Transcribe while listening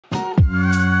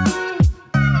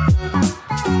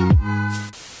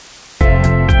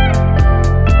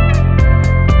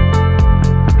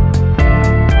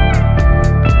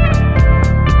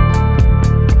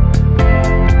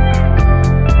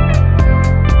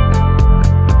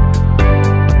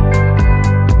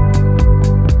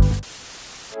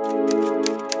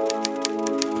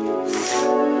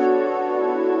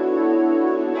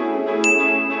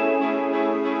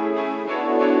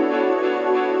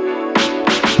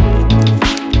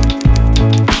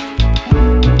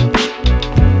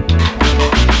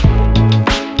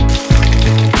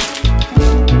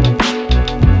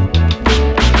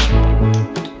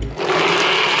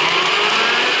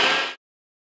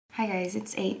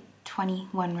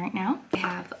8:21 right now. I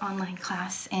have online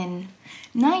class in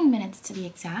 9 minutes to be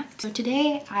exact. So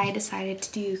today I decided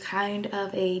to do kind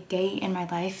of a day in my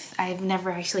life. I've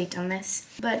never actually done this,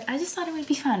 but I just thought it would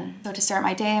be fun. So to start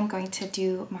my day, I'm going to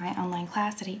do my online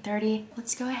class at 8:30.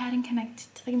 Let's go ahead and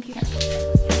connect to the computer.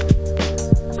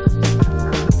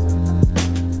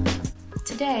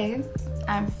 Today,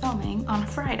 I'm filming on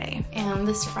Friday, and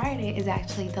this Friday is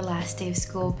actually the last day of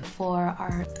school before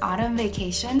our autumn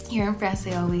vacation. Here in France,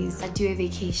 they always do a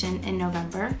vacation in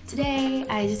November. Today,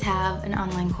 I just have an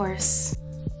online course,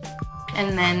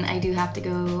 and then I do have to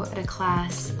go to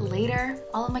class later.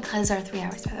 All of my classes are 3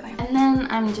 hours, by the way. And then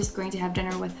I'm just going to have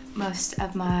dinner with most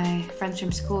of my friends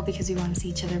from school because we want to see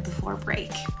each other before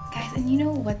break. Guys, and you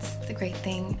know what's the great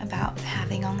thing about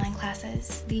having online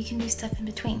classes? That you can do stuff in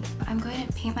between. I'm going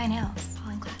to paint my nails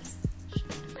while in class.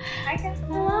 Hi guys.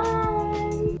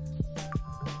 Hi.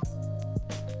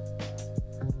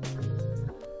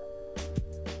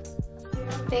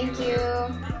 Thank you.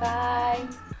 Bye.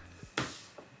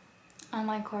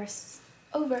 Online course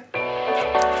over.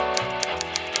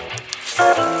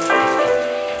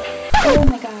 Oh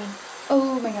my god.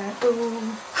 Oh my god.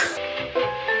 Oh.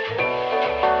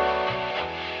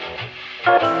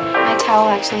 My towel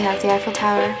actually has the Eiffel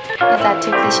Tower. Is that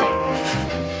too cliche?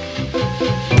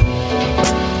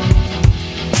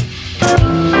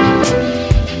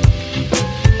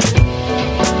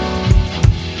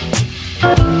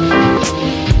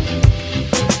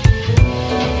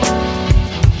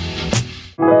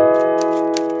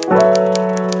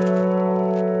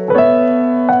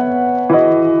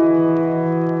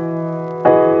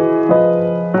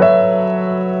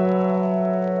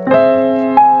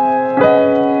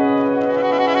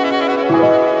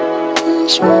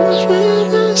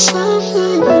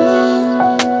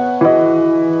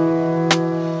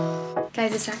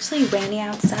 Guys, it's actually rainy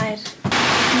outside.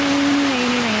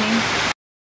 Raining.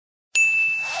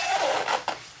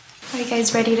 Are you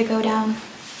guys ready to go down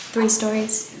 3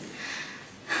 stories?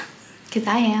 Because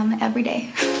I am every day.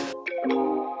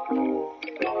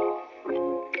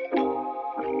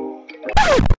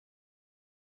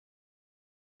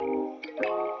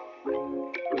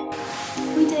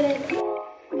 We did it.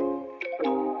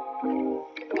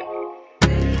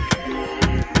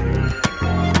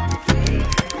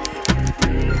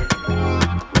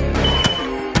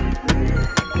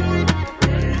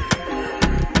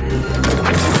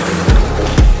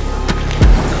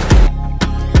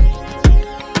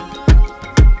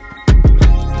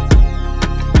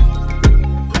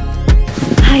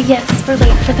 Yes, we're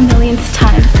late for the millionth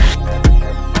time.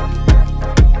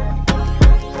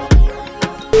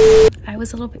 I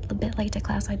was a little bit late to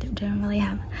class. I didn't really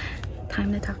have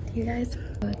time to talk to you guys.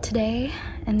 So today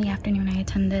in the afternoon I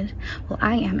attended, well,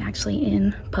 I am actually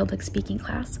in public speaking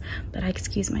class, but I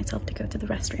excused myself to go to the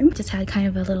restroom. Just had kind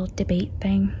of a little debate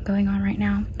thing going on right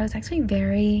now. I was actually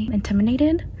very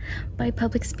intimidated by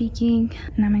public speaking,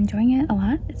 and I'm enjoying it a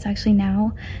lot. It's actually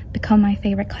now become my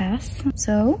favorite class.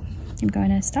 So I'm going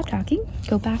to stop talking,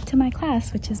 go back to my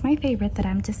class, which is my favorite that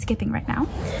I'm just skipping right now.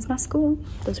 It's my school.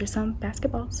 Those are some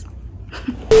basketballs.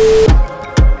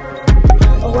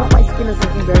 Oh wow, my skin is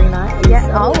looking very nice.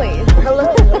 Yeah, always.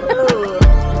 Hello. Hello.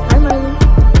 Hi, Miley.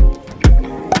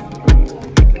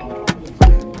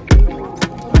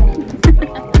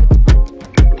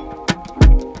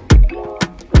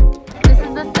 This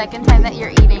is the second time that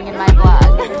you're eating in my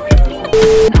vlog.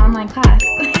 An online class.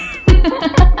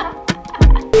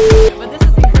 But this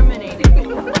is incriminating.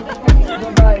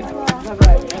 Bye-bye.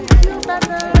 Bye-bye.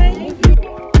 Bye-bye.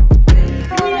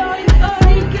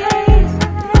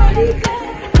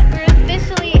 We're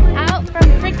officially out from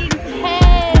freaking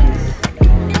Kent.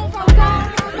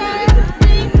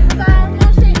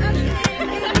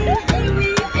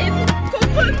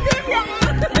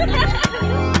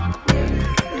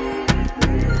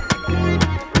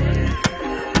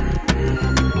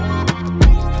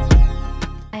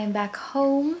 I am back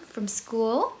home from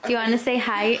school. Do you want to say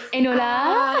hi, Enola?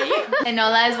 Hi.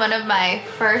 Enola is one of my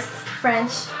first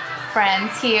French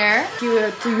friends here. To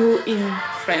you in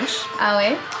French. Ah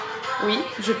ouais? Oui,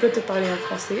 je peux te parler en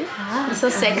français. Ah, so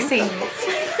sexy.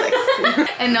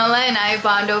 Enola and I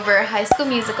bond over High School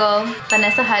Musical,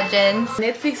 Vanessa Hudgens.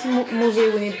 Netflix movie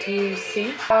we need to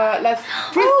see.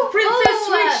 Princess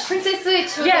Switch. Princess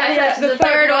Switch. Yeah, the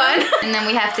third one. And then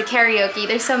we have to karaoke.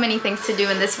 There's so many things to do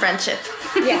in this friendship.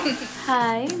 Yeah.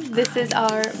 Hi, this is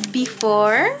our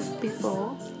before.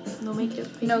 Before. No makeup.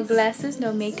 Please. No glasses,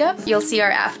 no makeup. You'll see our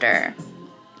after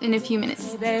in a few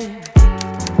minutes.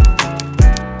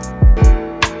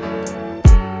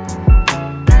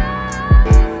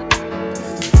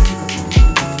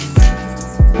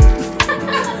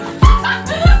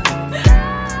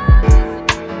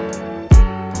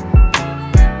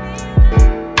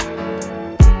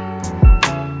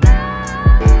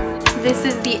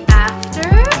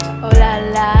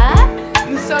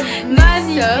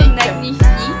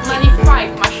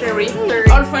 Furry.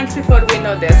 All French people, we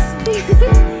know this.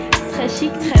 Très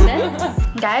chic, très belle.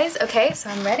 Guys, okay, so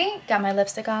I'm ready. Got my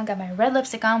lipstick on, got my red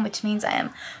lipstick on, which means I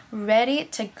am ready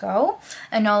to go.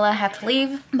 Enola had to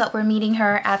leave, but we're meeting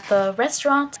her at the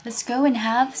restaurant. Let's go and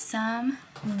have some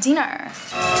dinner.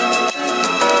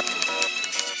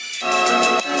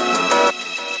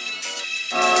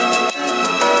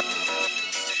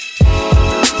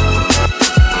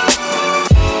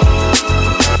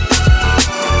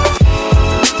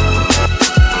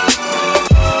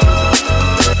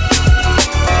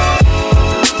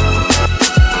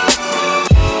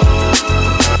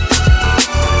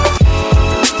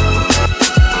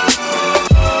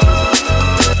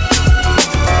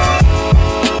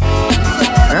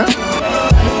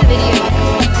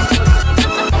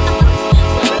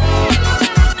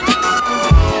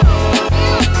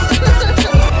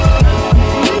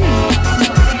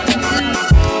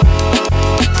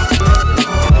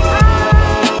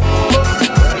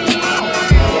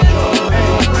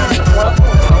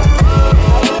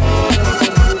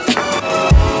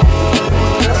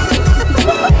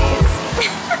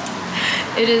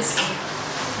 It is,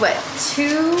 what,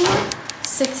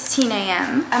 2:16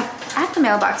 a.m. I'm at the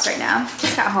mailbox right now.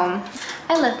 Just got home.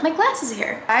 I left my glasses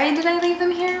here. Why did I leave them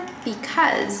here?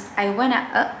 Because I went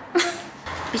out,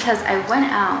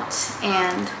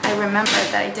 and I remembered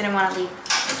that I didn't want to leave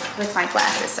with my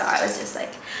glasses. So I was just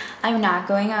like, I'm not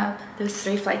going up those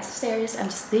 3 flights of stairs. I'm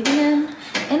just leaving them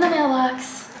in the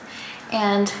mailbox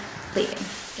and leaving.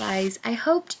 Guys, I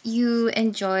hoped you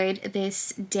enjoyed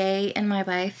this day in my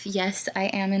life. Yes, I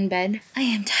am in bed. I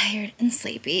am tired and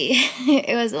sleepy.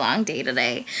 It was a long day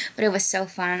today, but it was so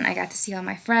fun. I got to see all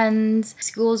my friends.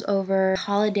 School's over.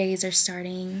 Holidays are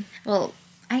starting. Well,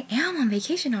 I am on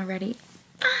vacation already.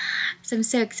 So I'm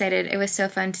so excited. It was so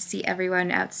fun to see everyone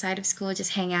outside of school,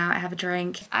 just hang out, have a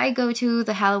drink. I go to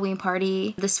the Halloween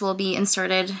party. This will be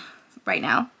inserted right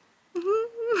now.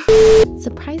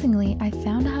 Surprisingly, I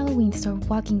found a Halloween store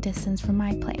walking distance from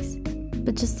my place.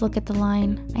 But just look at the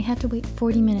line. I had to wait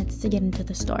 40 minutes to get into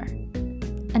the store.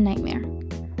 A nightmare.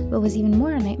 What was even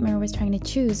more a nightmare was trying to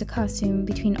choose a costume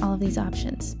between all of these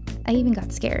options. I even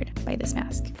got scared by this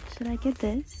mask. Should I get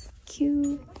this?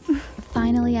 Cute.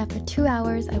 Finally, after 2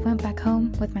 hours, I went back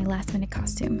home with my last minute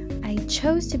costume. I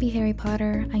chose to be Harry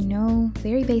Potter. I know,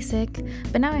 very basic,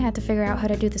 but now I had to figure out how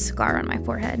to do the scar on my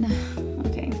forehead.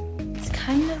 Okay.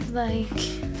 Kind of like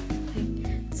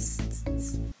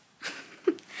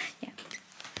yeah.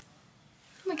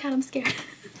 Oh my god, I'm scared.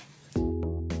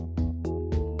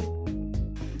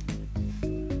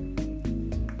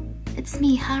 It's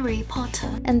me, Harry Potter.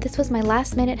 And this was my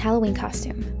last minute Halloween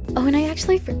costume. Oh, and I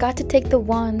actually forgot to take the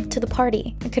wand to the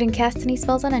party. I couldn't cast any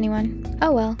spells on anyone.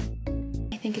 Oh well.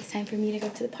 I think it's time for me to go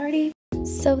to the party.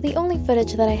 So the only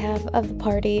footage that I have of the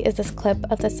party is this clip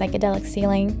of the psychedelic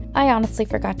ceiling. I honestly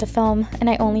forgot to film, and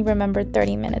I only remembered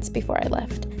 30 minutes before I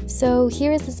left. So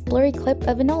here is this blurry clip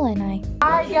of Enola and I.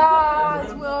 Hi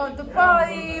guys, we're at the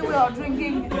party, we are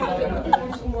drinking.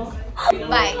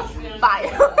 Bye.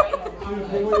 Bye.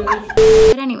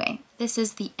 But anyway, this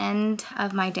is the end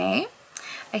of my day.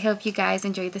 I hope you guys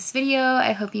enjoyed this video.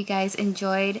 I hope you guys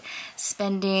enjoyed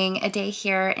spending a day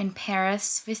here in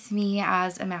Paris with me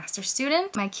as a master's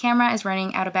student. My camera is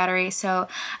running out of battery, so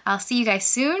I'll see you guys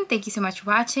soon. Thank you so much for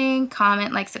watching.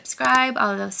 Comment, like, subscribe,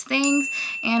 all of those things.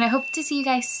 And I hope to see you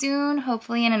guys soon,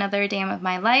 hopefully in another day of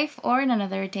my life or in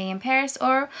another day in Paris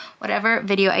or whatever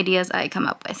video ideas I come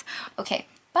up with. Okay,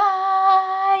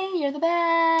 bye! You're the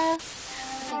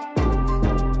best!